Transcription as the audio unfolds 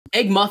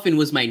Egg Muffin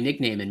was my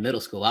nickname in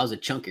middle school. I was a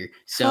chunker.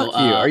 So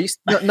Fuck you. Are you?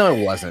 No,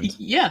 it wasn't.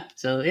 Yeah.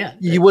 So yeah,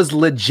 He was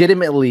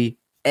legitimately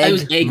I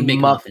was Egg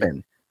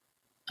Muffin.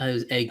 I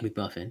was Egg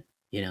McMuffin.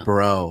 You know,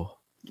 bro.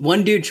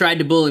 One dude tried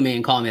to bully me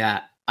and call me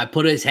that. I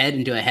put his head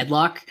into a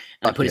headlock.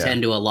 And I put his head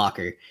into a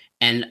locker,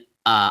 and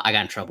I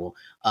got in trouble.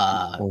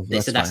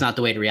 They said that's not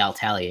the way to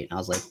retaliate. And I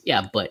was like,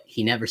 yeah, but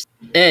he never.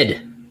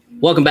 Ed,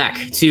 welcome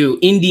back to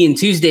Indian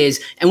Tuesdays,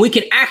 and we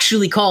can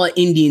actually call it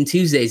Indian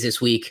Tuesdays this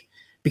week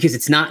because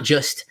it's not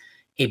just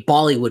a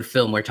Bollywood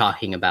film we're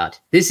talking about.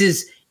 This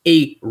is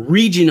a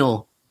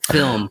regional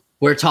film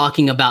we're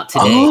talking about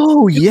today.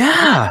 Oh,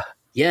 yeah.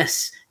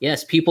 Yes.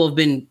 People have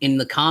been in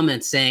the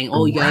comments saying,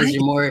 oh, you guys are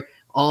more,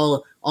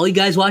 all you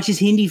guys watch is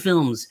Hindi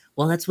films.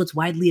 Well, that's what's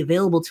widely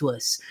available to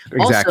us.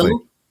 Exactly.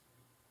 Also,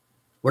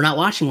 we're not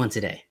watching one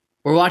today.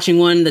 We're watching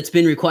one that's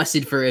been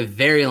requested for a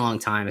very long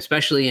time,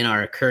 especially in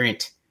our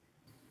current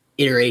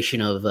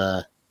iteration of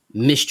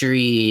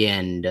mystery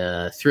and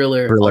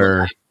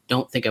thriller. I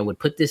don't think I would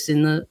put this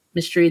in the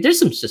mystery. There's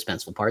some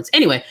suspenseful parts.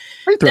 Anyway,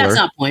 that's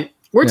not the point.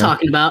 We're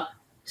talking about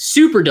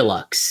Super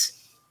Deluxe.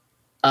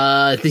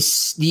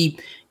 The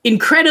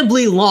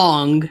incredibly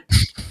long.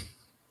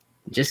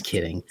 Just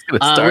kidding.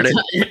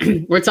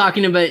 We're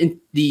talking about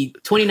the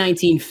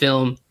 2019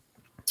 film,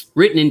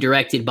 written and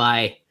directed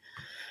by.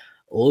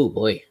 Oh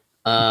boy.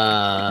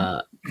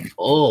 Oh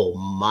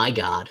my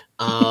God.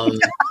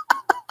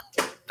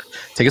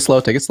 Take it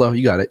slow.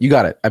 You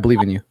got it. I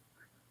believe in you.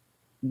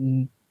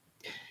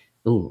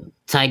 Ooh,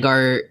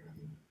 Tigarajan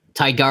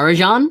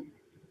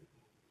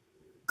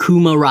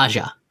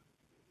Kumaraja.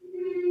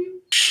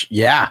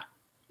 Yeah.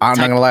 I'm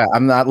not gonna lie.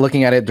 I'm not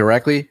looking at it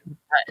directly,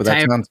 but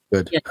that sounds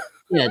good.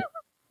 Yeah.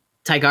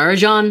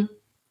 Tigarajan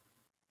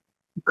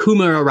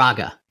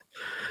Kumaraga.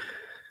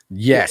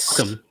 Yes.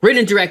 Written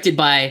and directed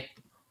by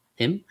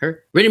him,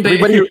 her. Written by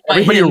everybody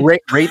him.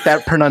 Rate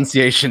that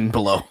pronunciation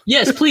below.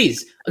 Yes,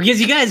 please.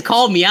 Because you guys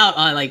called me out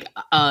on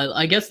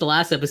I guess the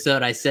last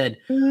episode I said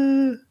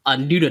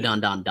Nuda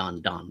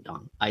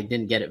don. I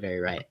didn't get it very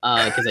right.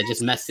 Because I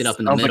just messed it up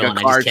in the middle and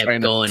I just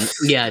kept going.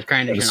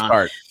 Trying to turn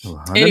on.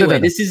 Anyway,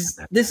 this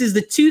is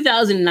the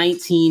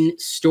 2019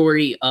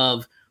 story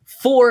of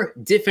 4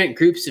 different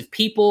groups of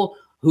people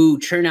who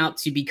turn out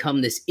to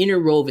become this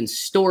interwoven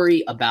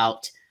story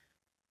about,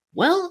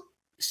 well,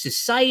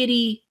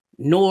 society,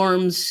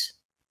 norms,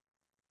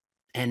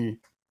 and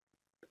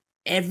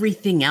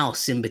everything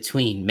else in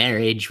between.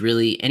 Marriage,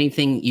 really,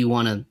 anything you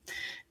want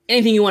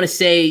to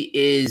say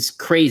is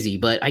crazy.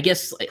 But I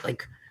guess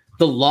like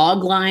the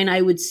log line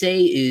I would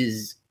say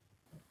is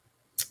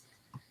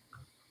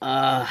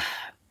I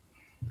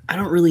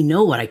don't really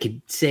know what I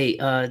could say.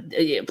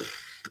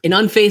 An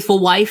unfaithful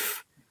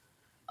wife,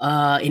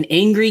 an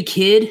angry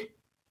kid,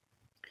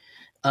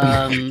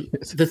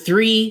 the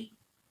 3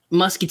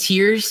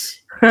 musketeers,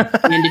 and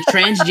a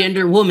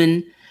transgender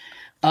woman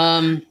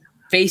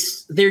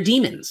face their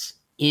demons.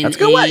 That's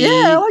good.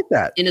 Yeah, I like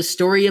that. In a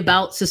story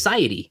about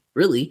society,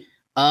 really.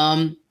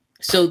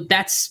 So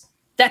that's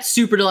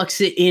Super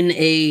Deluxe in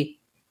a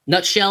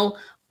nutshell.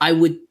 I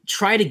would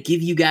try to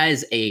give you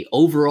guys a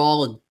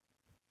overall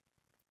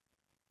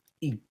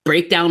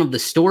breakdown of the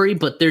story,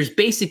 but there's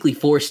basically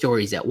 4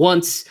 stories at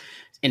once,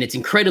 and it's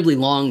incredibly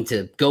long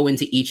to go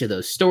into each of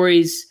those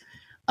stories.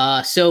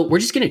 So we're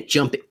just going to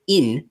jump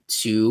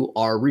into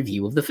our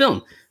review of the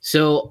film.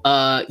 So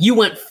you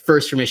went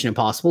first for Mission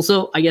Impossible,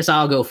 so I guess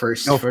I'll go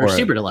first for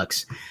Super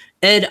Deluxe.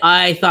 Ed,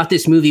 I thought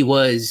this movie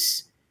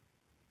was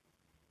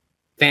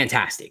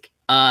fantastic.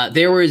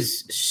 There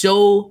was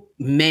so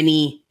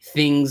many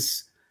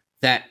things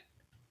that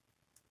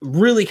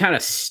really kind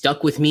of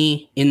stuck with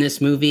me in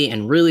this movie,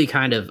 and really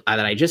kind of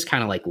that I just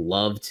kind of like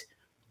loved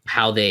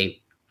how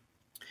they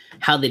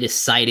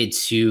decided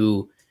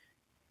to,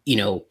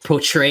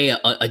 portray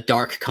a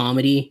dark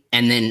comedy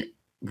and then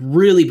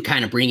really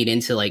kind of bring it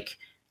into like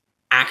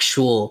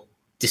actual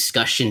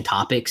discussion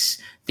topics,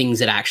 things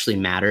that actually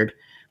mattered.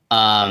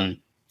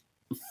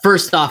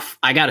 First off,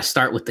 I got to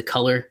start with the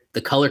color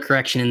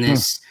correction in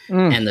this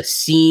and the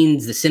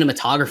scenes, the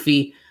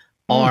cinematography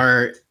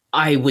are,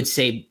 I would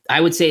say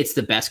it's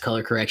the best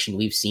color correction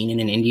we've seen in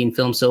an Indian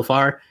film so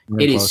far.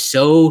 It is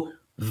so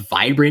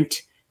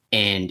vibrant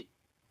and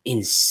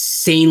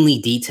insanely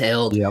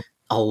detailed. Yep.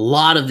 A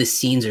lot of the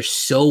scenes are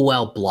so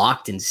well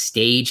blocked and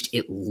staged.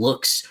 It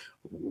looks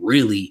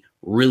really,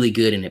 really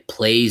good, and it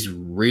plays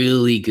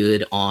really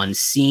good on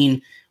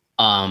scene.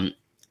 And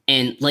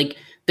like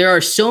there are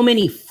so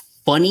many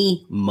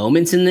funny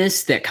moments in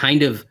this that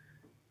kind of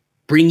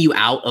bring you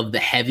out of the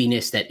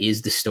heaviness that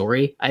is the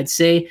story. I'd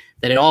say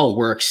that it all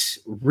works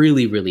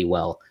really, really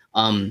well.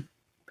 And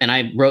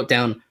I wrote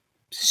down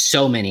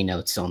so many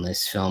notes on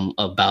this film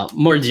about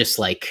more just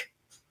like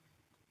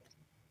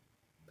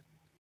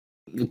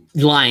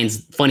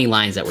funny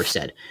lines that were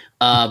said.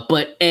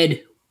 But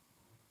Ed,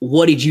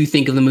 what did you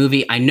think of the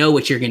movie? I know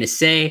what you're going to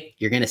say.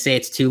 You're going to say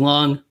it's too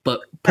long,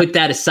 but put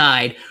that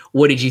aside.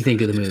 What did you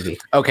think of the movie?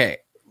 Okay.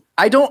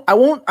 I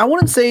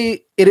wouldn't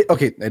say it.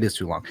 Okay. It is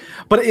too long,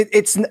 but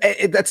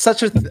that's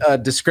such a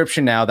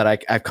description now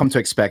that I've come to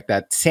expect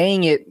that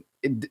saying it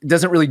it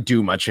doesn't really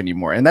do much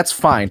anymore, and that's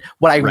fine.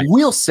 What I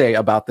will say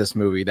about this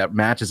movie that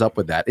matches up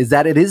with that is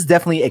that it is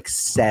definitely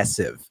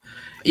excessive.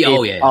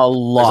 Oh yeah, a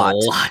lot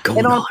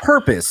going on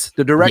purpose.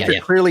 The director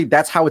clearly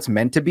that's how it's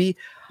meant to be.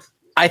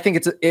 I think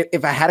it's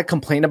if I had a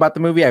complaint about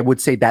the movie, I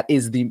would say that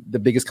is the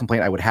biggest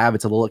complaint I would have.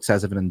 It's a little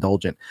excessive and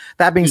indulgent.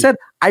 That being said,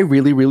 I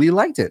really, really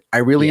liked it. I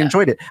really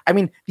enjoyed it. I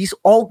mean, these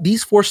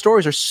 4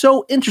 stories are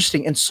so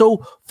interesting and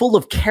so full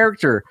of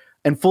character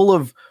and full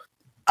of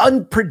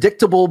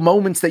unpredictable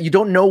moments that you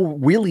don't know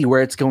really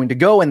where it's going to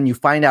go, and you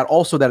find out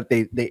also that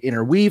they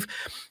interweave.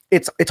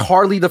 It's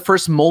hardly the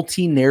first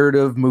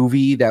multi-narrative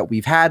movie that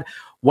we've had.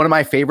 One of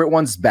my favorite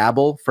ones,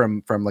 Babel,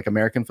 from like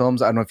American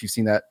films. I don't know if you've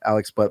seen that,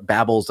 Alex, but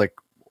Babel's like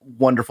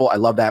wonderful. I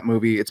love that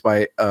movie. It's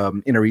by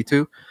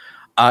Inarritu.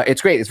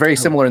 It's great. It's very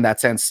similar in that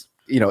sense.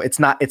 You know, it's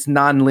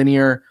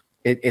non-linear.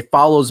 It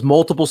follows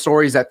multiple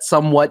stories that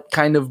somewhat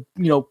kind of,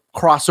 you know,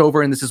 cross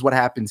over, and this is what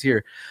happens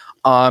here.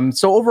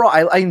 So overall,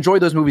 I enjoy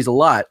those movies a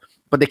lot,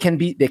 but they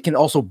can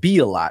also be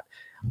a lot.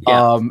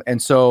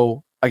 And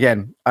so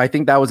again, I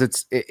think that was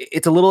it's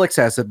a little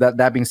excessive.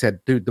 That being said,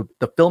 dude,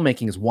 the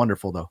filmmaking is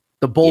wonderful though.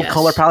 The bold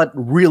color palette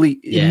really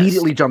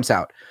immediately jumps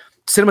out.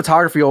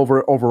 Cinematography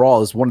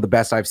overall is one of the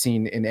best I've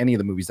seen in any of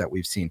the movies that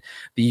we've seen.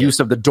 The use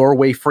of the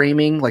doorway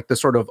framing, like the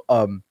sort of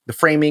the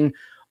framing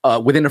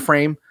within a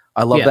frame.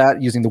 I love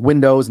that. Using the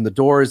windows and the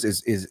doors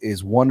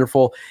is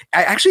wonderful.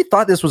 I actually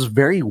thought this was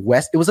very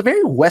Wes. It was a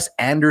very Wes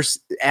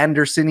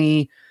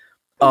Anderson-y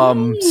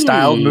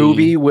style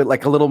movie with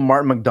like a little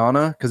Martin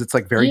McDonagh, because it's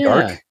like very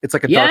dark. It's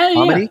like a dark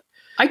comedy.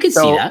 I could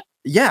see that.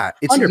 Yeah,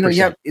 it's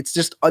it's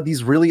just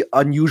these really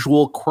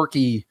unusual,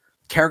 quirky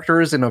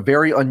characters in a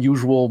very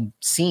unusual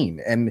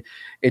scene, and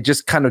it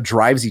just kind of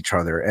drives each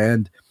other.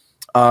 And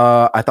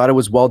I thought it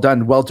was well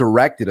done, well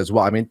directed as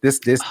well. I mean, this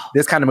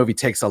kind of movie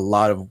takes a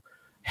lot of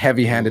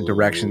heavy-handed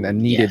direction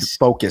and needed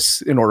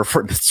focus in order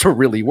for this to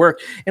really work.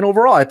 And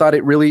overall, I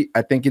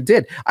think it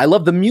did. I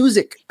love the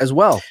music as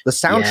well. The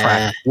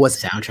soundtrack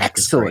was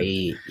excellent.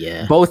 Great.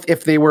 Yeah, both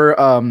if they were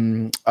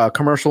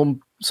commercial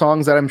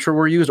songs that I'm sure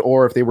were used,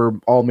 or if they were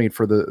all made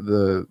for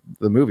the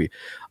movie.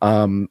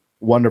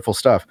 Wonderful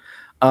stuff.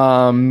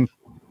 And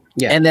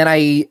then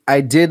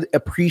I did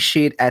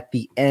appreciate at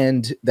the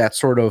end that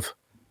sort of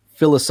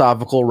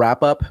philosophical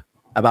wrap up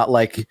about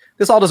like,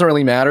 this all doesn't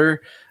really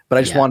matter, but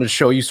I just wanted to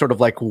show you sort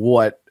of like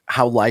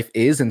how life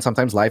is. And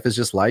sometimes life is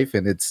just life,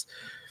 and it's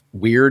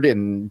weird,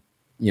 and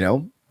you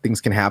know,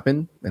 things can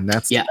happen, and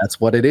that's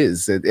what it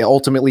is.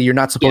 Ultimately, you're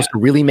not supposed to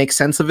really make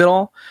sense of it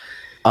all.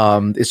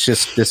 It's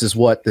just, this is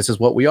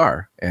what we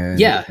are.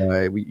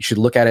 And we should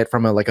look at it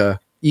from a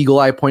eagle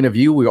eye point of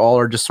view. We all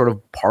are just sort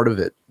of part of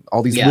it.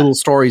 All these little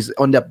stories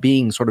end up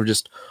being sort of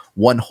just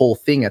one whole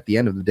thing at the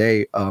end of the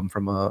day,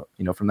 from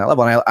that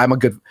level. And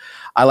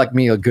I like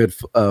a good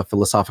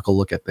philosophical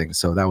look at things.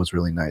 So that was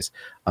really nice.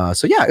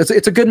 So yeah,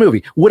 it's a good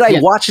movie. Would I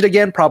watch it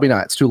again? Probably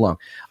not. It's too long.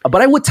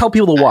 But I would tell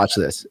people to watch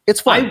this.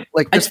 It's fun.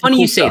 It's funny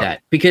you say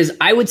that, because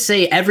I would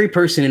say every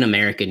person in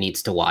America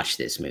needs to watch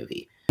this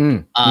movie.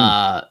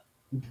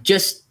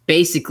 Just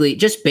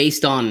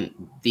based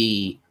on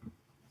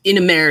in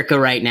America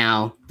right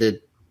now,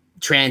 the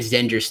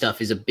transgender stuff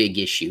is a big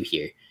issue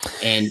here.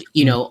 And,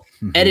 you know,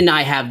 Ed and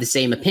I have the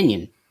same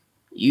opinion.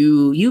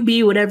 You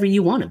be whatever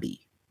you want to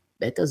be.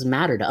 That doesn't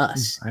matter to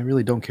us. I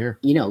really don't care.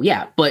 You know,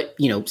 but,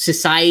 you know,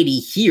 society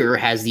here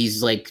has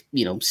these like,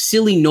 you know,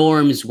 silly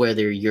norms,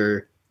 whether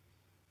you're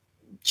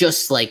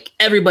just like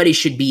everybody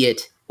should be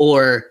it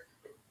or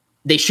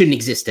they shouldn't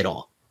exist at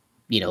all.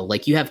 You know,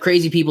 like you have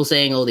crazy people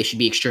saying, oh, they should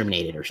be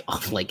exterminated or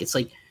something. Like, it's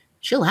like,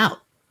 chill out.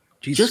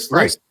 Jesus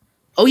Christ.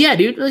 Oh yeah,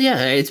 dude. Yeah,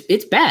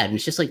 it's bad. And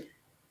it's just like,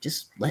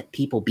 just let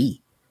people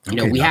be. You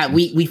know,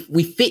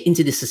 we fit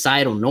into the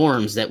societal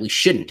norms that we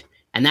shouldn't.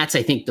 And that's,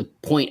 I think, the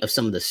point of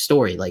some of the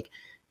story. Like,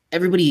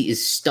 everybody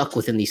is stuck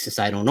within these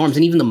societal norms.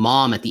 And even the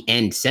mom at the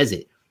end says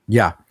it.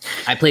 Yeah.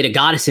 I played a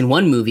goddess in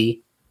one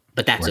movie,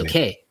 but that's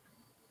okay.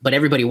 But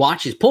everybody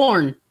watches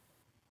porn.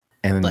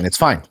 And it's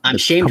fine. I'm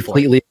shamed for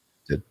it.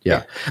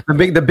 Yeah.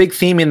 The big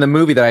theme in the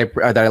movie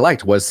that I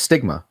liked was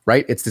stigma,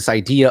 right? It's this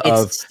idea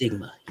of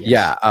stigma.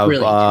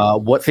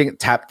 What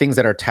things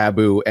that are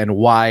taboo and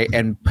why,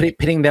 and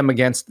pitting them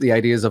against the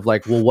ideas of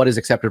like, well, what is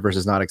accepted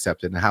versus not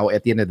accepted, and how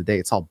at the end of the day,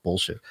 it's all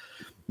bullshit.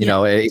 You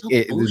know,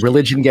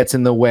 religion gets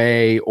in the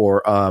way,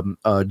 or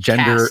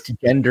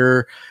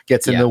gender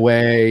gets in the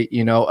way,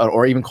 you know,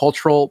 or even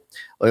cultural.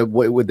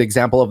 With the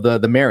example of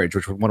the marriage,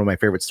 which was one of my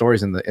favorite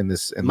stories in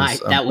this.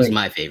 That was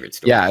my favorite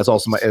story. Yeah, it's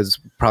also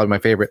probably my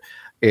favorite.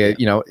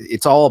 You know,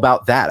 it's all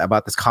about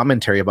about this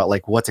commentary about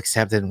like what's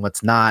accepted and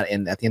what's not.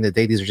 And at the end of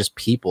the day, these are just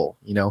people.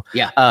 You know,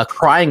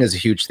 crying is a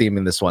huge theme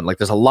in this one. Like,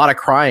 there's a lot of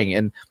crying,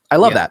 and I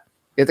love that.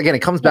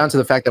 It comes down to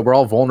the fact that we're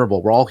all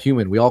vulnerable, we're all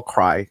human, we all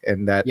cry,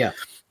 and that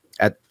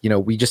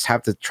we just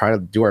have to try to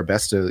do our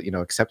best to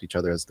accept each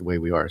other as the way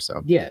we are.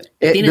 So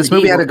this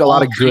movie had a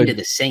lot of good.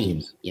 The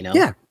same, you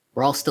know.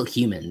 We're all still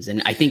humans.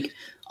 And I think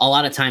a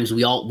lot of times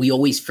we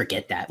always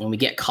forget that when we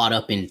get caught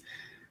up in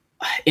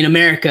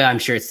America. I'm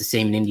sure it's the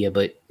same in India,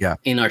 but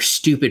in our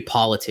stupid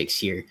politics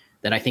here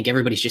that I think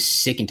everybody's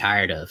just sick and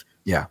tired of.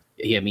 Yeah.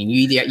 I mean,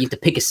 you have to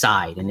pick a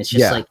side, and it's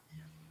just like,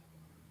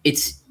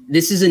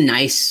 this is a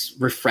nice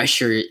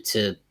refresher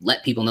to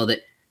let people know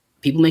that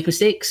people make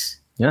mistakes.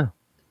 Yeah.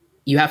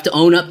 You have to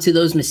own up to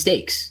those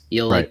mistakes.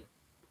 You know, like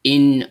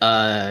in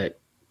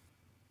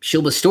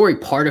Shilba's story,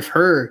 part of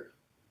her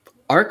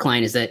arc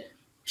line is that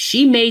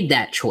she made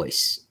that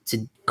choice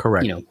to,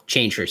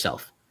 change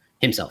himself.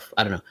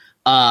 I don't know.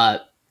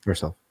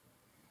 Herself.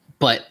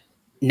 But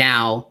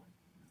now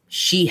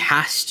she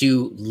has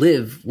to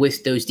live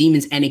with those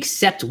demons and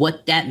accept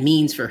what that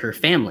means for her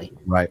family.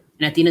 Right.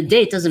 And at the end of the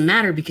day, it doesn't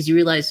matter because you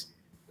realize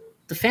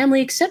the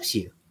family accepts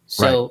you.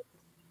 So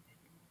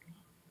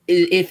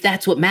if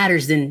that's what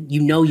matters, then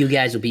you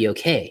guys will be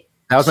okay.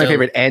 That was my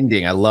favorite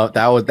ending. I love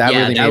that.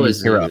 Really made me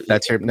tear up.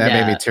 That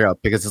made me tear up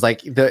because it's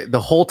like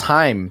the whole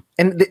time,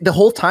 and the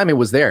whole time it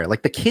was there.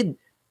 Like the kid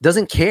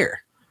doesn't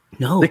care.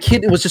 No, the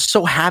kid was just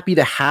so happy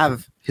to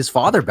have his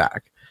father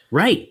back.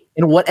 Right.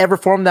 In whatever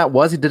form that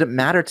was, it didn't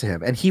matter to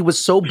him. And he was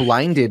so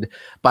blinded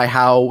by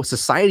how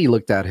society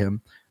looked at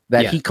him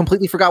that he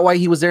completely forgot why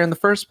he was there in the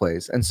first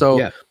place. And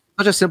so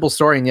such a simple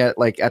story. And yet,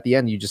 like at the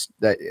end,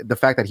 the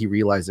fact that he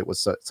realized it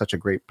was such a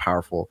great,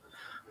 powerful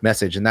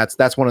message. And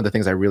that's one of the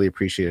things I really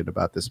appreciated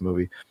about this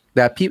movie,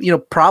 that people,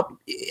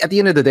 at the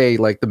end of the day,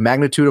 like the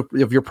magnitude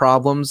of your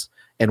problems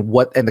and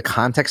the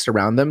context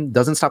around them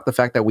doesn't stop the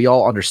fact that we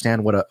all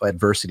understand what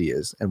adversity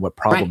is and what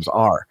problems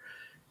are.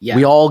 Yeah.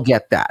 We all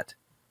get that.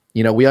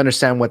 We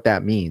understand what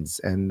that means,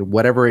 and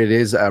whatever it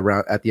is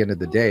around at the end of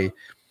the day,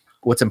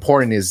 what's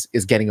important is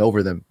getting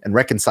over them and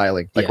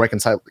reconciling. Like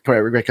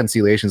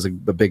reconciliation is a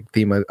big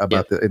theme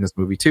about in this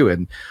movie too,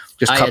 and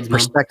just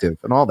perspective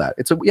and all that.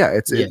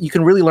 You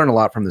can really learn a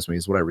lot from this movie.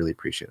 Is what I really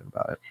appreciated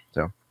about it.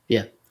 So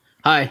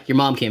hi, your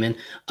mom came in.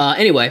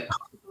 Anyway,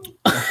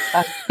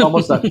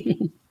 almost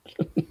done.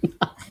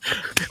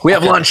 We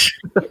have lunch.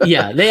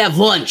 They have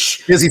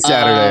lunch. Busy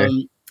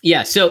Saturday.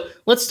 So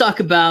let's talk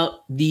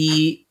about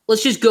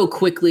let's just go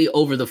quickly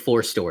over the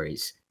 4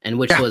 stories and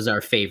which was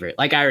our favorite.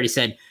 Like I already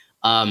said,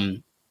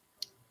 Viambu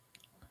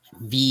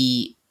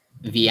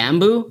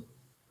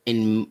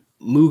in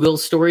Mughal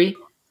story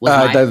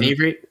was my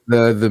favorite.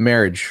 The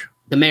marriage.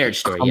 The marriage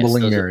story.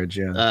 Humbling marriage,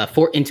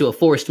 into a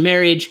forced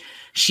marriage.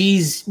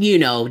 She's,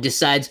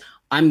 decides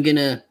I'm going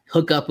to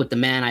hook up with the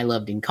man I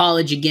loved in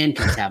college again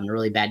because he's having a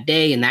really bad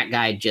day. And that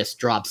guy just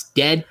drops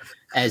dead.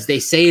 As they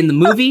say in the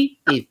movie,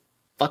 he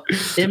fucked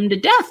him to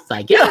death,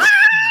 I guess.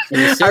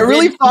 I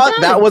really thought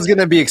that was going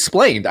to be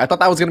explained. I thought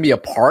that was going to be a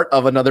part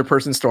of another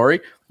person's story.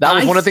 That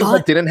was one of the things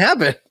that didn't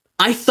happen.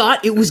 I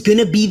thought it was going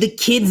to be the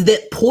kids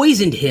that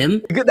poisoned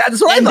him.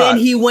 That's what I thought. And then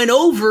he went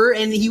over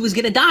and he was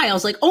going to die. I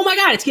was like, oh my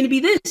God, it's going to be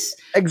this.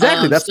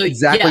 Exactly. That's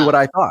exactly what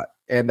I thought.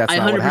 And that's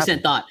not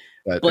 100% thought.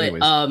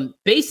 But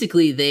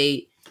basically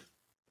they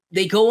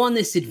go on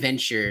this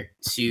adventure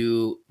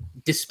to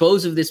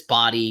dispose of this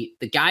body.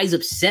 The guy's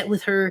upset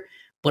with her,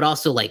 but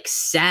also like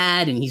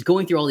sad. And he's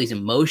going through all these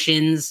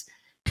emotions.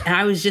 And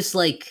I was just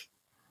like,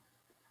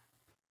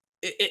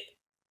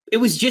 it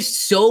was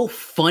just so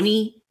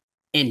funny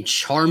and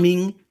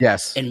charming,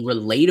 and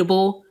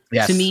relatable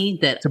to me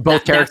that to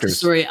both characters. That's the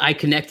story I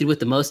connected with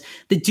the most.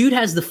 The dude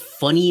has the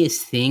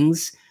funniest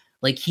things.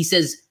 Like he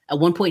says at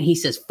one point, he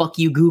says, "Fuck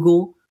you,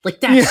 Google." Like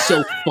that's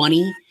so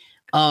funny.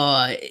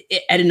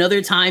 At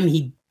another time,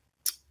 he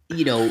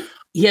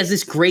has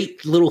this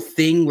great little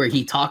thing where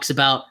he talks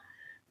about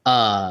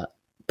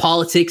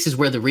politics is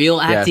where the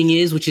real acting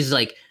is, which is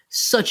like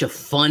such a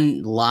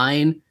fun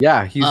line.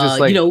 Yeah, he's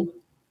just like,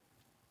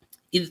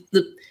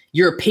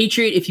 you're a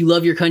patriot if you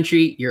love your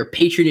country. You're a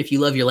patriot if you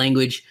love your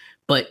language.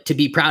 But to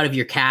be proud of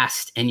your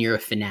caste, and you're a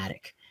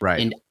fanatic. Right.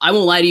 And I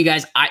won't lie to you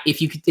guys.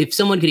 If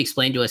someone could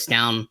explain to us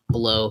down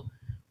below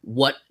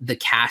what the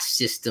caste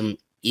system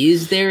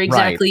is there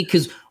exactly,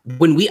 because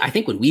when we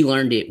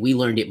learned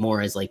it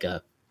more as like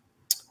a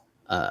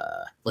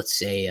let's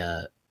say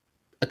a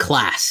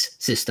class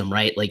system,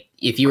 right? Like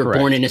if you were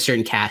born in a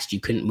certain caste, you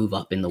couldn't move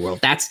up in the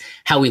world. That's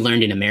how we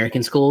learned in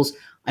American schools.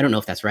 I don't know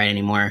if that's right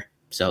anymore.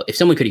 So if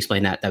someone could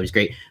explain that, that was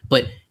great.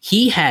 But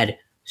he had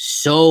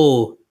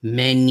so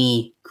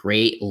many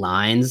great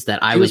lines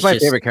that he was my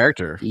favorite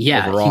character.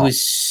 Yeah, overall. He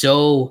was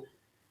so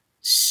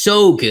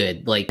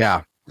good. Like,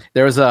 I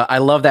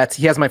love that.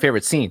 He has my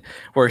favorite scene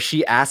where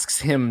she asks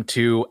him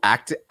to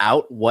act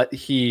out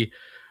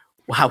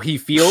how he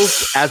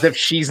feels as if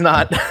she's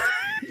not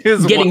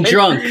his getting wife.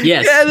 Drunk.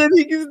 Yes. Yeah, and then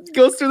he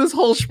goes through this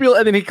whole spiel,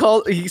 and then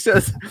he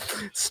says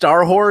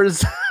Star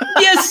Whores.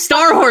 Yes,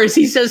 Star Whores.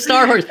 He says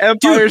Star Whores.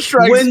 Empire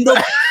Strikes when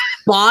the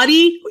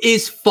body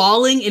is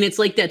falling and it's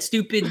like that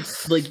stupid,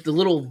 like the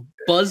little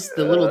buzz,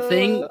 the little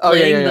thing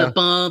playing the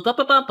bump,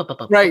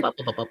 right.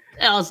 And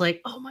I was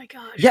like, oh my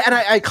gosh. Yeah, and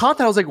I caught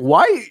that. I was like,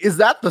 why is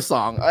that the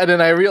song? And then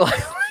I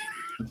realized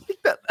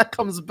that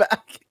comes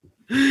back.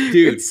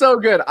 Dude, it's so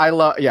good.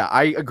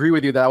 I agree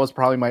with you. That was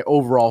probably my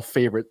overall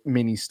favorite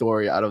mini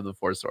story out of the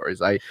 4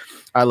 stories. I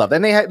love,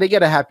 and they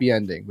get a happy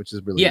ending, which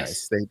is really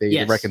nice.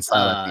 They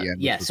reconcile at the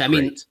end. Yes, I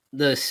mean,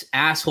 this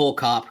asshole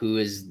cop who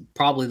is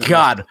probably the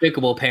most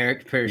despicable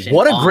person.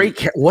 What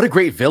a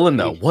great villain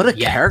though. What a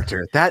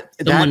character. That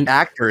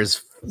actor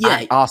is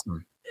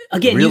awesome.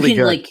 Again, really you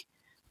can like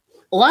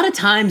a lot of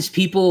times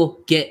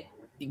people get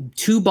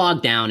too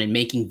bogged down in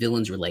making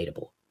villains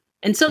relatable.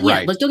 And so,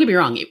 but don't get me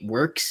wrong, it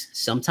works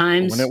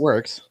sometimes. When it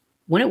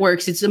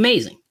works, it's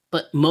amazing.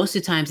 But most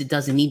of the times, it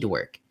doesn't need to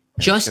work.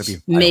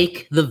 Just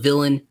make the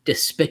villain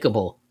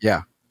despicable.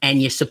 Yeah.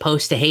 And you're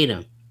supposed to hate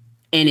him.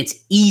 And it's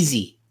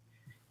easy.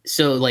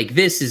 So, like,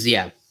 this is,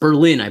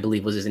 Berlin, I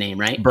believe was his name,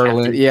 right?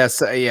 Berlin.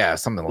 Yes. Yeah.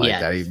 Something like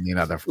that. Even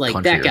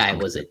like, that guy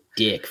was a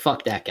dick.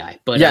 Fuck that guy.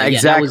 But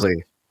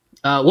exactly.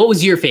 What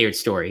was your favorite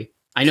story?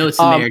 I know it's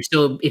the marriage,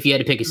 so if you had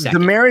to pick a second.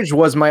 The marriage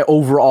was my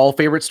overall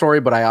favorite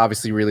story, but I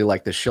obviously really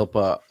like the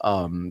Shilpa,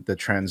 the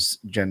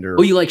transgender.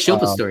 Oh, you like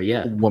Shilpa's story,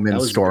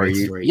 woman's story.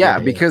 Yeah,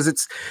 because it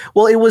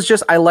was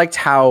just, I liked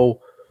how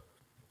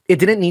it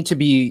didn't need to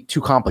be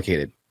too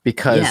complicated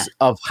because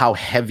of how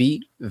heavy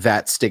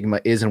that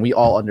stigma is, and we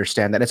all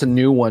understand that. It's a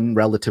new one,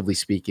 relatively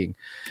speaking.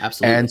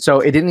 Absolutely. And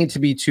so it didn't need to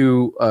be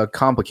too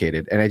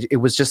complicated, and it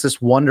was just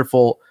this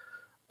wonderful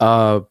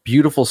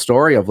beautiful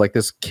story of like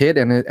this kid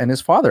and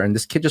his father, and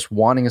this kid just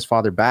wanting his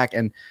father back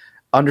and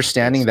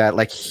understanding that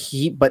like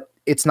but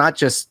it's not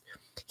just,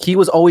 he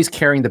was always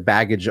carrying the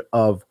baggage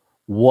of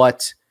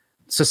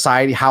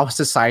how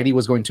society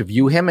was going to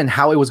view him and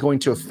how it was going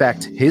to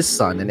affect his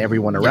son and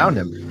everyone around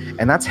him.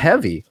 And that's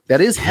heavy.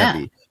 That is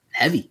heavy.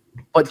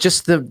 But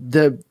just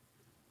the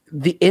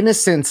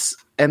innocence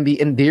and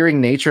the endearing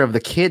nature of the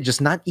kid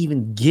just not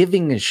even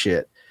giving a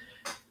shit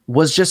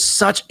was just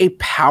such a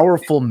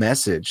powerful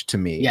message to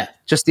me. Yeah.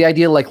 Just the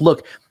idea, like,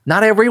 look,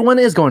 not everyone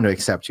is going to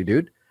accept you,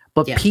 dude.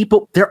 But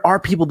there are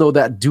people though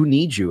that do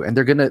need you, and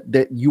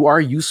that you are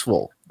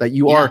useful, that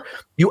you are,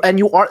 and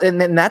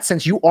in that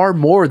sense, you are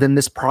more than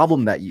this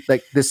problem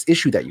this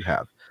issue that you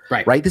have.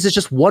 Right. This is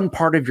just one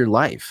part of your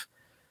life,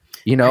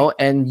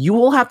 and you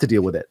will have to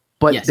deal with it.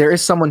 But there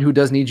is someone who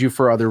does need you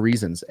for other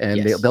reasons,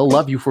 and they'll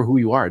love you for who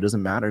you are. It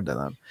doesn't matter to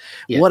them.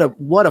 Yeah.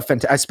 What a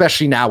fantastic,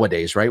 especially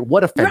nowadays, right?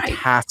 What a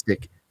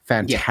fantastic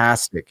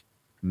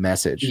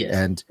message.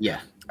 And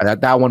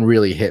that one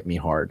really hit me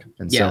hard.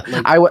 And so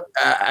and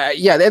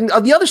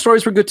the other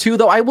stories were good too,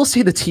 though. I will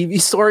say the TV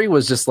story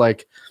was just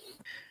like,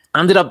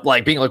 ended up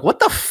like being like, what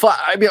the fuck?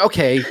 I mean,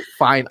 okay,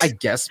 fine, I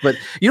guess, but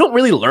you don't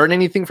really learn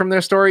anything from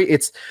their story.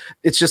 It's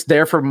just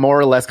there for more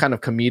or less kind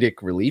of comedic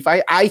relief.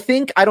 I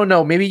think, I don't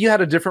know, maybe you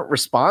had a different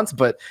response,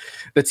 but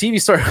the TV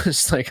story was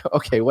just like,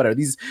 okay, what are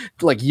these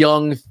like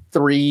young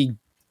 3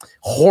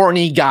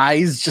 horny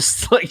guys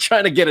just like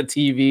trying to get a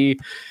TV?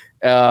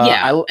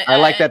 I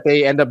like that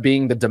they end up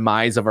being the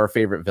demise of our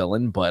favorite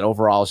villain, but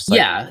overall it's just like,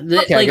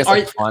 I guess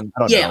it's fun.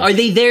 I don't know. Are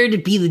they there to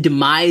be the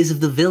demise of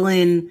the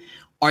villain?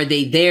 Are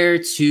they there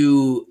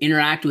to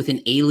interact with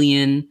an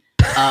alien?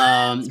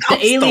 The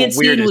alien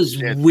scene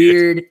was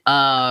weird.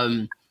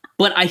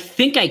 But I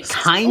think I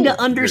kind of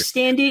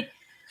understand it.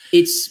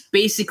 It's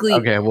basically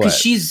because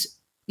she's,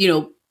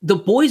 the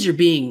boys are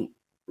being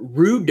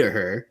rude to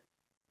her,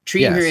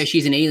 treating her as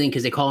she's an alien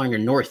because they call her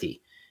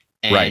Northie.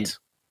 And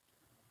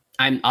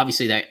I'm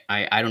obviously that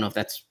I don't know if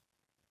that's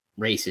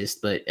racist,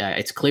 but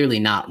it's clearly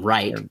not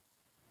right. And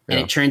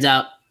it turns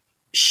out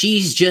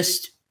she's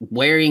just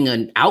wearing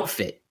an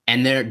outfit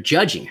and they're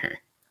judging her.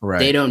 Right.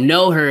 They don't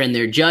know her and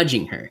they're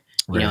judging her.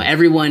 Right.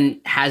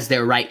 Everyone has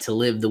their right to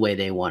live the way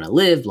they want to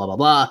live, blah, blah,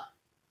 blah.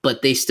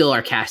 But they still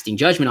are casting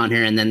judgment on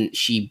her. And then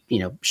she,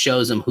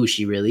 shows them who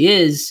she really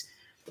is.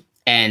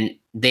 And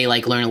they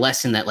like learn a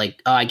lesson that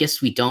like, oh, I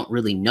guess we don't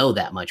really know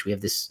that much. We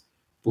have this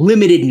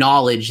limited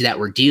knowledge that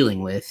we're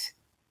dealing with.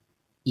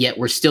 Yet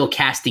we're still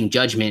casting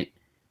judgment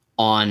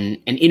on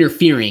and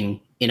interfering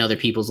in other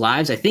people's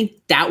lives. I think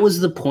that was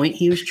the point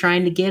he was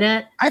trying to get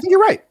at. I think you're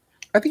right.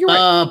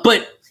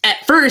 But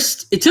at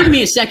first, it took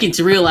me a second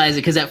to realize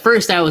it because at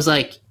first I was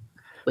like,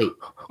 wait,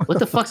 what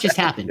the fuck just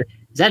happened?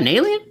 Is that an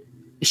alien?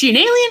 Is she an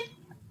alien?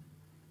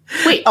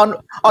 Wait. On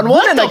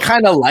one end, I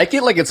kind of like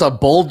it. Like it's a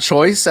bold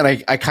choice, and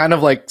I kind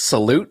of like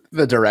salute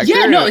the director.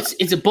 Yeah, no,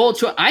 it's a bold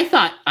choice. I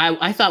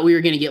thought we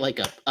were gonna get like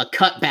a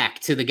cut back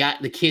to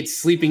the kids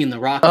sleeping in the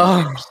rock.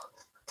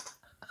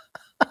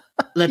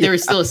 That they were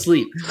still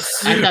asleep.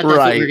 I thought that's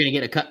what we were gonna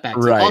get a cut back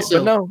to. Right.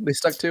 Also, but no, they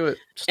stuck to it.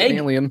 Just an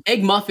alien.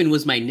 Egg Muffin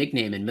was my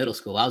nickname in middle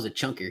school. I was a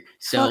chunker.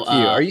 So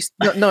are you?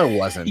 No, it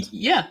wasn't.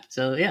 Yeah.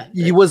 So yeah,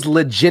 he was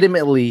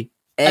legitimately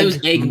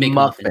Egg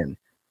McMuffin.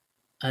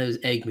 I was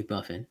Egg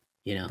McMuffin.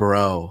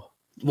 Bro.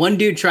 One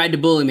dude tried to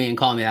bully me and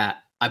call me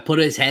that. I put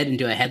his head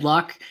into a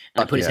headlock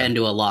and I put his head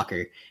into a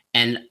locker,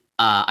 and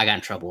I got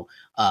in trouble.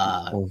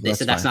 They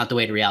said that's not the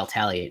way to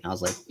retaliate, and I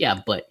was like, yeah,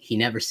 but he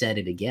never said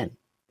it again.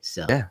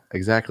 So yeah,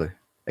 exactly.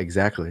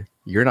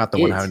 You're not the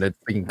one having to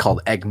being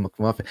called Egg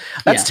McMuffin.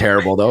 That's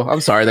terrible, though. I'm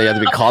sorry they had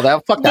to be called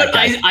that. Fuck that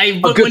guy.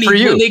 But good for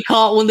you.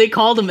 When they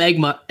called him Egg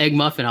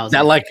Muffin, I was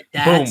that like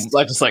boom,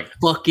 just like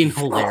fucking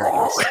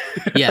hilarious.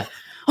 Yeah.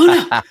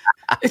 oh no,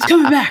 it's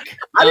coming back.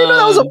 I didn't know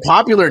that was a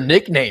popular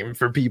nickname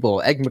for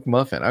people. Egg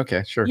McMuffin.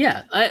 Okay, sure.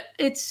 Yeah,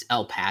 it's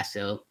El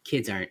Paso.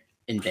 Kids aren't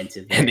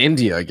inventive there. In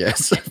India, I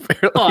guess.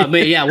 Oh,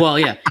 but yeah, well,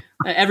 yeah.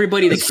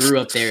 Everybody that grew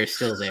up there is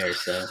still there.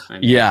 So I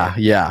mean,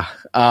 yeah.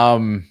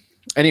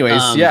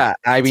 Anyways, yeah.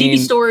 I mean, TV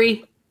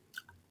story.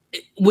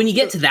 When you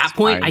get to that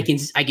point, I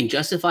can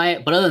justify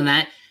it. But other than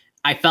that,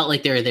 I felt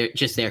like they're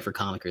just there for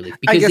comic relief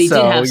because they did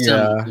have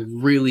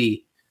some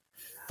really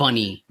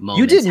funny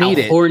moments. You did need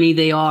how horny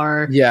they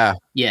are. Yeah.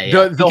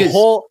 The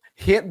whole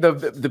hit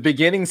the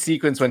beginning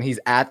sequence when he's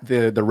at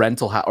the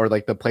rental house or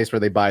like the place where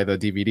they buy the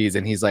DVDs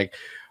and he's like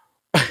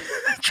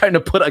trying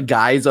to put a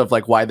guise of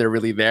like why they're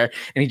really there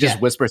and he just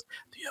whispers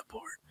the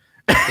abort.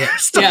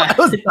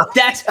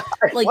 That's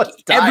like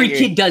every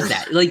kid does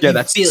that. Like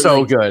that's so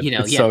like, good. You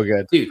know, it's so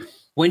good, dude.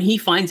 When he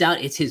finds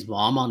out it's his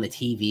mom on the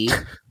TV,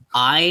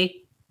 I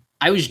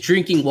was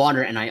drinking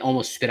water and I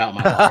almost spit out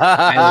my water.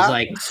 I was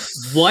like,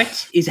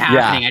 what is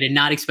happening? I did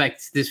not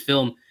expect this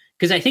film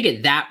because I think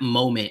at that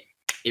moment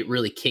it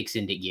really kicks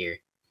into gear.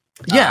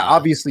 Yeah,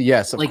 obviously,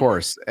 yes, of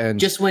course. And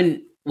just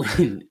when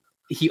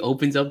he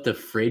opens up the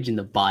fridge and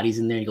the body's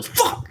in there, and he goes,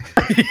 fuck.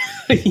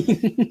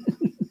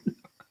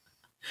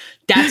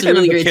 That's a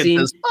really great scene.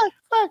 Says,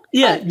 fuck.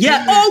 Yeah.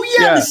 Oh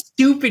yeah, the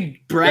stupid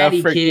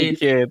bratty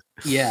kid.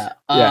 Yeah,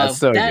 it's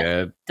so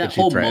good. That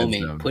whole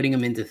moment, putting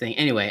him into thing.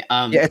 Anyway,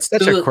 it's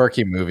such a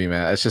quirky movie,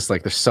 man. It's just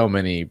like there's so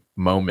many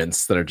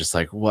moments that are just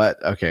like,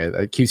 what? Okay,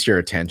 that keeps your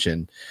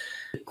attention.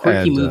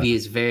 Quirky movie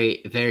is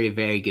very, very,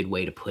 very good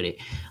way to put it.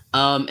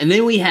 And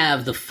then we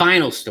have the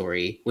final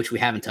story, which we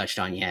haven't touched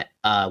on yet,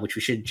 which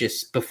we should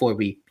just before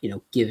we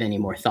give any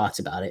more thoughts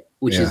about it.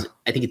 Which is,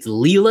 I think it's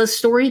Leela's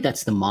story.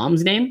 That's the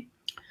mom's name.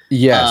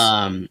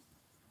 Yes.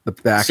 The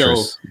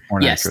actress.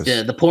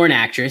 So, the porn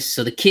actress.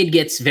 So the kid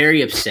gets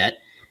very upset.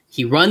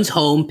 He runs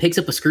home, picks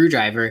up a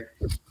screwdriver,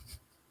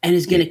 and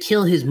is going to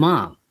kill his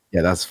mom.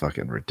 Yeah, that's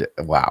fucking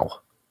ridiculous. Wow.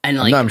 And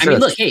like, I mean,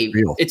 look, hey,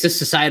 it's a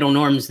societal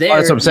norms there. Oh,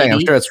 that's what I'm saying.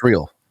 I'm sure it's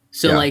real.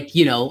 So like,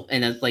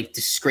 and a, like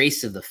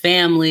disgrace of the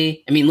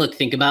family. I mean, look,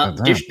 think about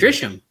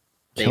Drisham.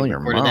 They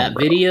recorded that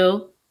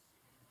video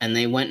and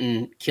they went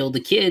and killed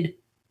the kid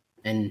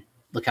and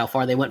look how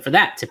far they went for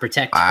that to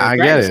protect her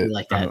privacy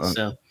like that.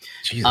 So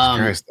Jesus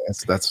Christ,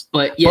 that's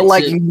but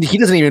like he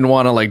doesn't even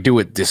want to like do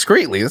it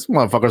discreetly. This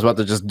motherfucker's about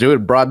to just do it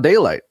in broad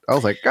daylight. I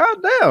was like, God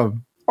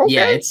damn. Okay.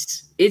 Yeah,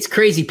 it's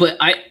crazy, but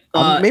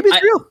maybe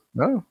it's real.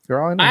 No,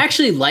 you're all I know. I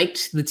actually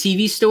liked the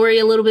TV story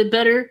a little bit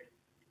better.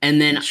 And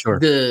then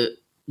the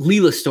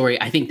Leela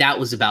story, I think that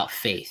was about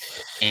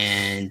faith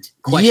and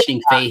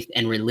questioning faith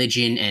and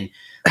religion and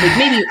like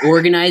maybe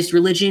organized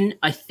religion,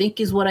 I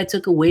think is what I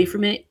took away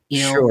from it.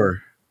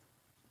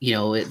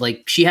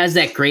 Like she has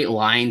that great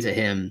line to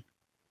him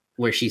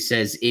where she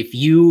says, would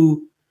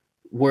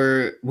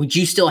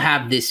you still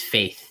have this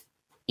faith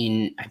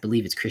in, I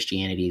believe it's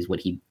Christianity is what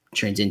he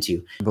turns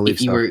into.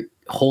 If you were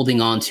holding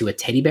on to a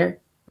teddy bear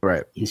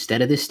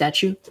instead of this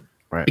statue.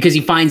 Right. Because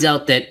he finds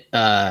out that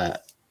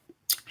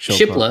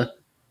Shipla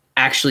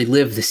actually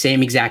lived the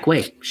same exact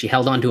way. She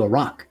held onto a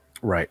rock.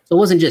 Right. So it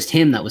wasn't just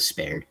him that was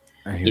spared.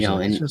 And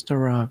it's just a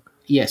rock.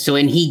 Yeah. So,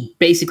 and he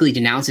basically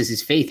denounces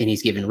his faith and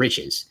he's given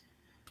riches.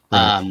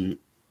 Right.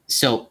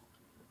 So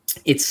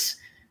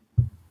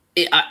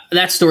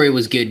that story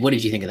was good. What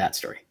did you think of that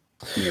story?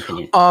 In your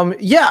opinion?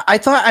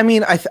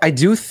 I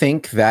do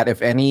think that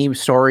if any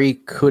story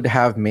could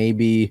have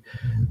maybe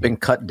been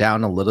cut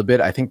down a little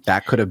bit, I think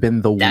that could have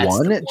been the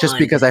one, just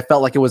because I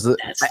felt like it was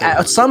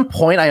at some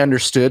point I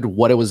understood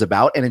what it was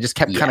about and it just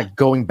kept kind of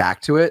going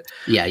back to it.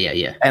 Yeah.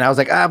 And I was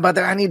like, but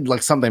I need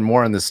like something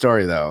more in the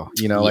story though.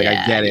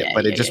 I get it,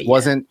 but it just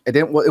wasn't,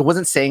 it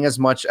wasn't saying as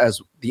much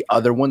as the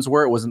other ones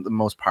were. It wasn't the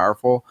most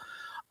powerful.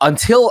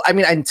 Until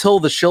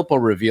the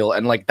Shilpa reveal,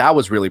 and like that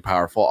was really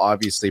powerful,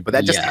 obviously. But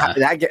that just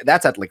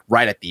that's at like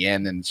right at the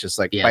end, and it's just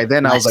like by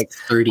then I was like,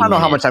 I don't know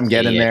how much I'm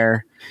getting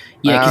there.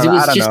 Yeah, because it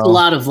was just a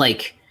lot of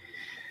like,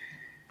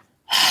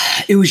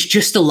 it was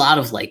just a lot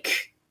of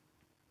like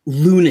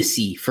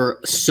lunacy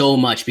for so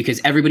much because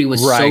everybody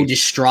was so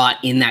distraught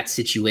in that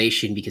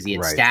situation because he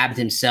had stabbed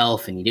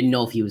himself and he didn't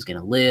know if he was going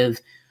to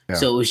live. Yeah.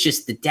 So it was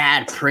just the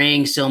dad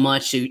praying so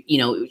much. So,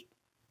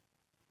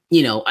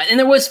 and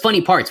there was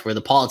funny parts where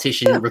the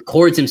politician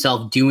records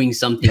himself doing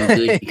something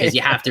good because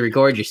you have to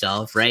record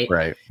yourself, right?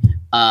 Right.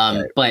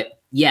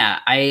 But yeah,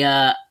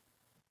 I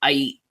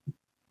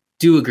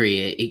do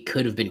agree. It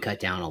could have been cut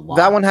down a lot.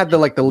 That one had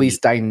the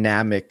least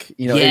dynamic,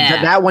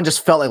 that one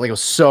just felt like it was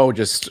so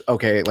just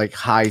like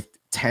high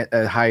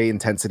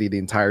intensity the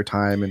entire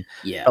time, and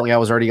felt like I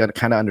was already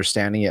kind of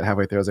understanding it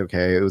halfway through. I was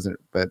okay, it wasn't,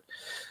 but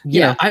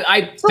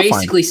I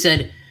basically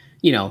said,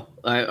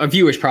 our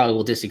viewers probably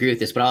will disagree with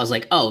this, but I was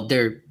like, oh,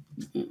 they're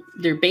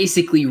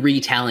basically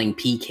retelling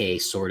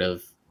PK sort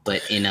of,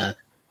 but in a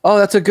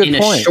that's a good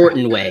point. A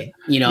shortened way,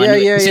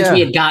 since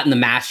we had gotten the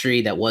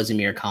mastery that was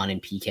Amir Khan and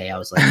PK, I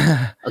was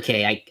like,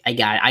 okay, I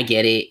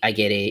get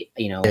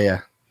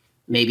it.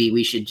 Maybe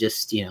we should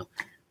just,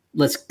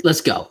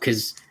 let's go.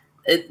 Cause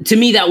to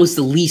me, that was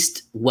the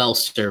least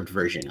well-served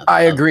version of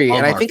I agree.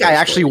 And I think I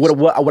actually stories.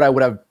 what I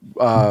would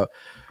have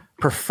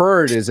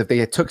preferred is if they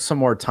had took some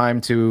more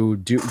time to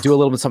do a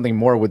little bit something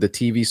more with the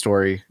TV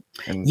story.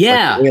 And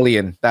like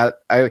Alien,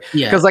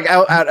 because like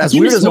as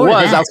weird as it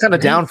was, I was kind of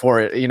down for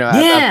it. You know,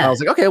 I was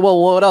like, okay,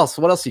 well, what else?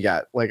 What else you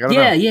got? Like, I don't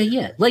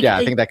know. Like,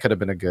 I think that could have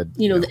been a good.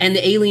 You know, and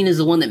the alien is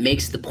the one that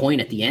makes the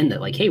point at the end that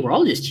like, hey, we're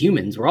all just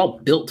humans. We're all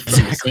built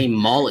from the same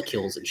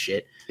molecules and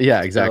shit.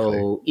 Yeah, exactly.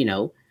 So, you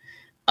know,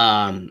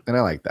 and I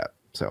like that.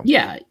 So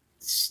yeah.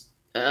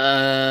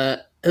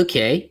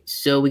 Okay,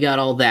 so we got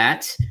all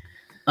that.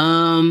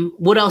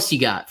 What else you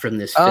got from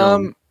this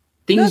film?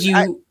 Things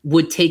you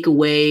would take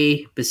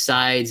away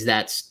besides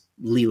that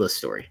Leela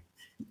story?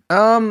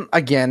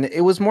 Again,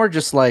 it was more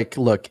just like,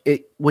 look,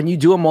 when you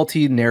do a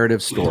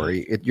multi-narrative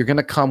story, you're going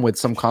to come with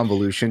some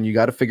convolution. You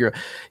got to figure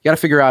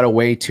out a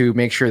way to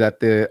make sure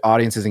that the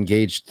audience is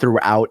engaged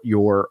throughout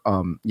your,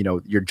 you know,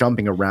 you're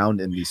jumping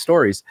around in these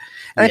stories.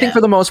 And I think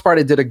for the most part,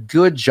 it did a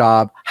good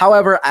job.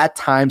 However, at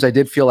times I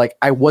did feel like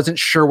I wasn't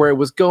sure where it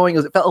was going.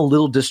 It felt a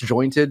little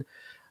disjointed.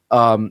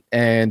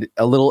 And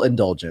a little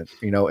indulgent,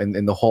 you know,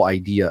 in the whole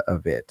idea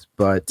of it.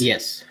 But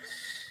yes,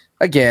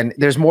 again,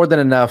 there's more than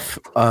enough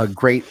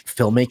great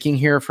filmmaking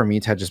here for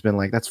me to have just been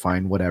like, that's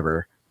fine,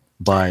 whatever.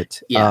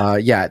 But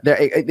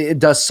it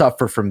does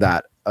suffer from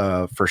that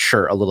for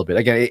sure a little bit.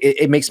 Again,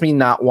 it makes me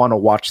not want to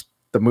watch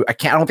the movie. I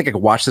don't think I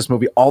could watch this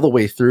movie all the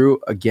way through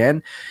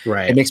again.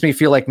 Right. It makes me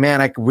feel like,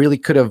 man, I really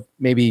could have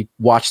maybe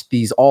watched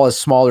these all as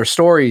smaller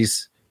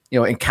stories, you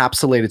know,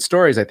 encapsulated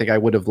stories. I think I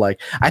would have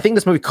I think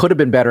this movie could have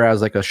been better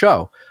as like a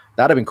show.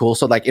 That'd have been cool.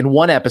 So like in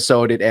one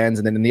episode it ends,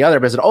 and then in the other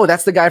episode, oh,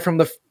 that's the guy from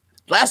the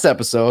last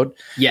episode.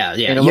 Yeah.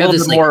 And a little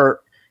bit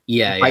more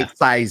yeah,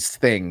 bite-sized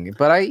thing,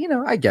 but I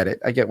get it.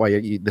 I get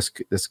why this.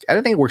 I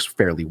don't think it works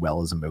fairly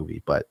well as a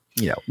movie, but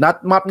you know,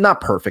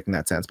 not perfect in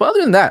that sense. But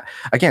other than that,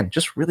 again,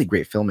 just really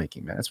great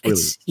filmmaking, man. It's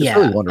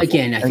really wonderful.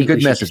 Again, I think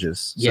good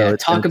messages.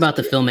 Talk about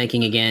the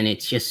filmmaking again.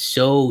 It's just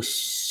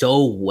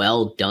so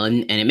well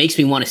done, and it makes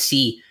me want to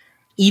see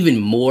even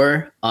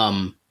more.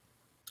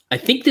 I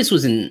think this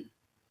was in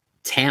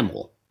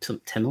Tamil.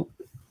 Tamil?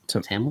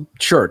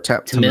 Sure,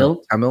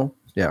 Tamil.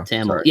 Yeah,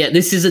 Tamil. Sorry. Yeah,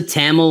 this is a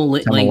Tamil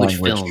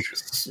language film.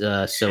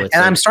 So it's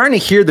and I'm starting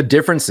to hear the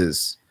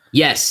differences.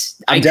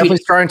 Yes, I'm definitely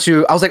starting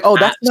to. I was like, oh,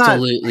 that's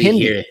absolutely not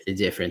hear the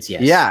difference.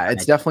 Yes, yeah,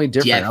 it's definitely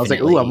different. I was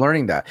like, oh, I'm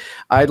learning that.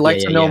 I'd like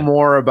to know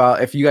more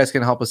about if you guys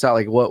can help us out.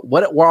 Like,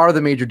 what are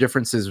the major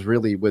differences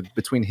really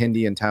between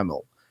Hindi and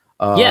Tamil?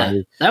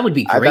 That would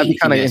be great. That'd be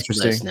kind of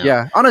interesting.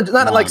 Yeah,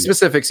 not like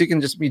specifics. You can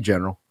just be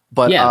general.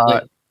 But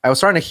I was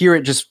starting to hear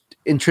it just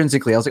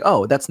intrinsically. I was like,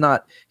 oh, that's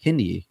not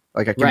Hindi.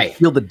 Like I can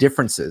feel the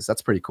differences.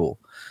 That's pretty cool.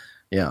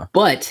 Yeah.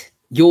 But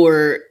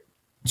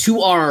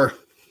to our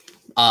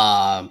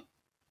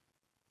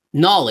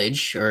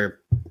knowledge,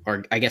 or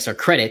I guess our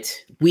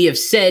credit, we have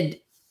said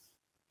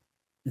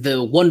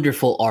the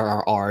wonderful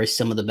RRR is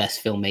some of the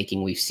best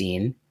filmmaking we've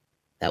seen.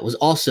 That was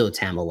also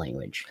Tamil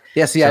language.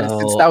 Yeah, see, that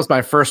was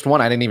my first one.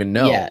 I didn't even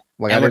know. Yeah,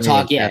 like, and we're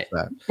talking. Yeah,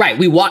 right.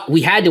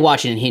 We had to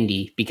watch it in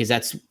Hindi because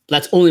that's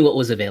only what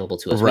was available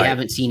to us. Right. We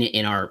haven't seen it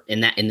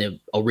in the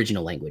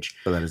original language.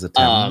 So that is a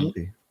Tamil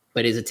movie.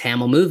 But it's a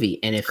Tamil movie,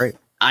 and if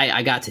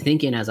I got to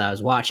thinking as I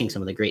was watching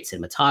some of the great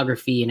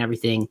cinematography and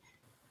everything,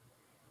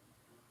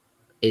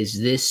 is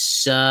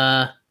this?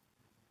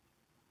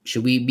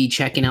 Should we be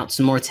checking out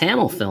some more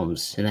Tamil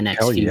films in the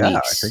next few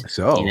weeks? I think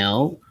so. You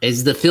know,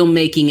 is the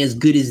filmmaking as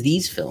good as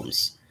these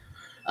films?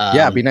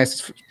 It'd be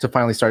nice to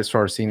finally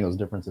start seeing those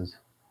differences.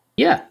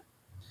 Yeah,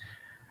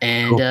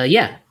 and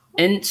cool.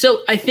 And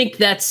so I think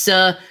that's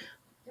a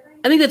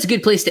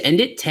good place to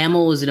end it.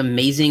 Tamil is an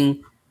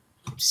amazing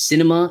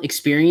cinema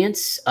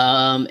experience,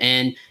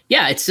 and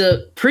it's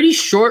a pretty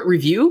short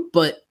review,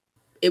 but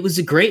it was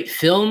a great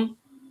film.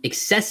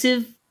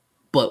 Excessive,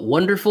 but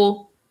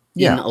wonderful.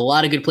 In a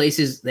lot of good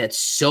places. That's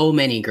so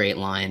many great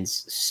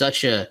lines.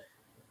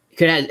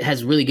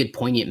 Has really good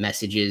poignant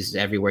messages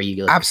everywhere you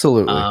go.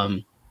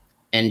 Absolutely.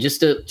 And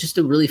just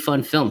a really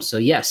fun film. So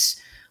yes,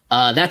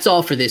 that's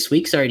all for this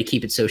week. Sorry to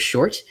keep it so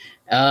short.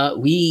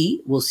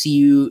 We will see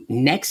you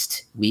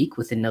next week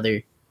with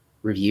another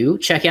review.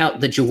 Check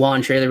out the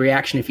Jawan trailer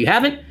reaction if you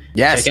haven't.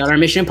 Yes. Check out our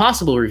Mission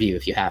Impossible review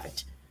if you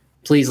haven't.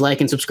 Please like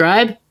and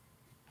subscribe.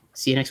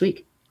 See you next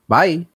week. Bye.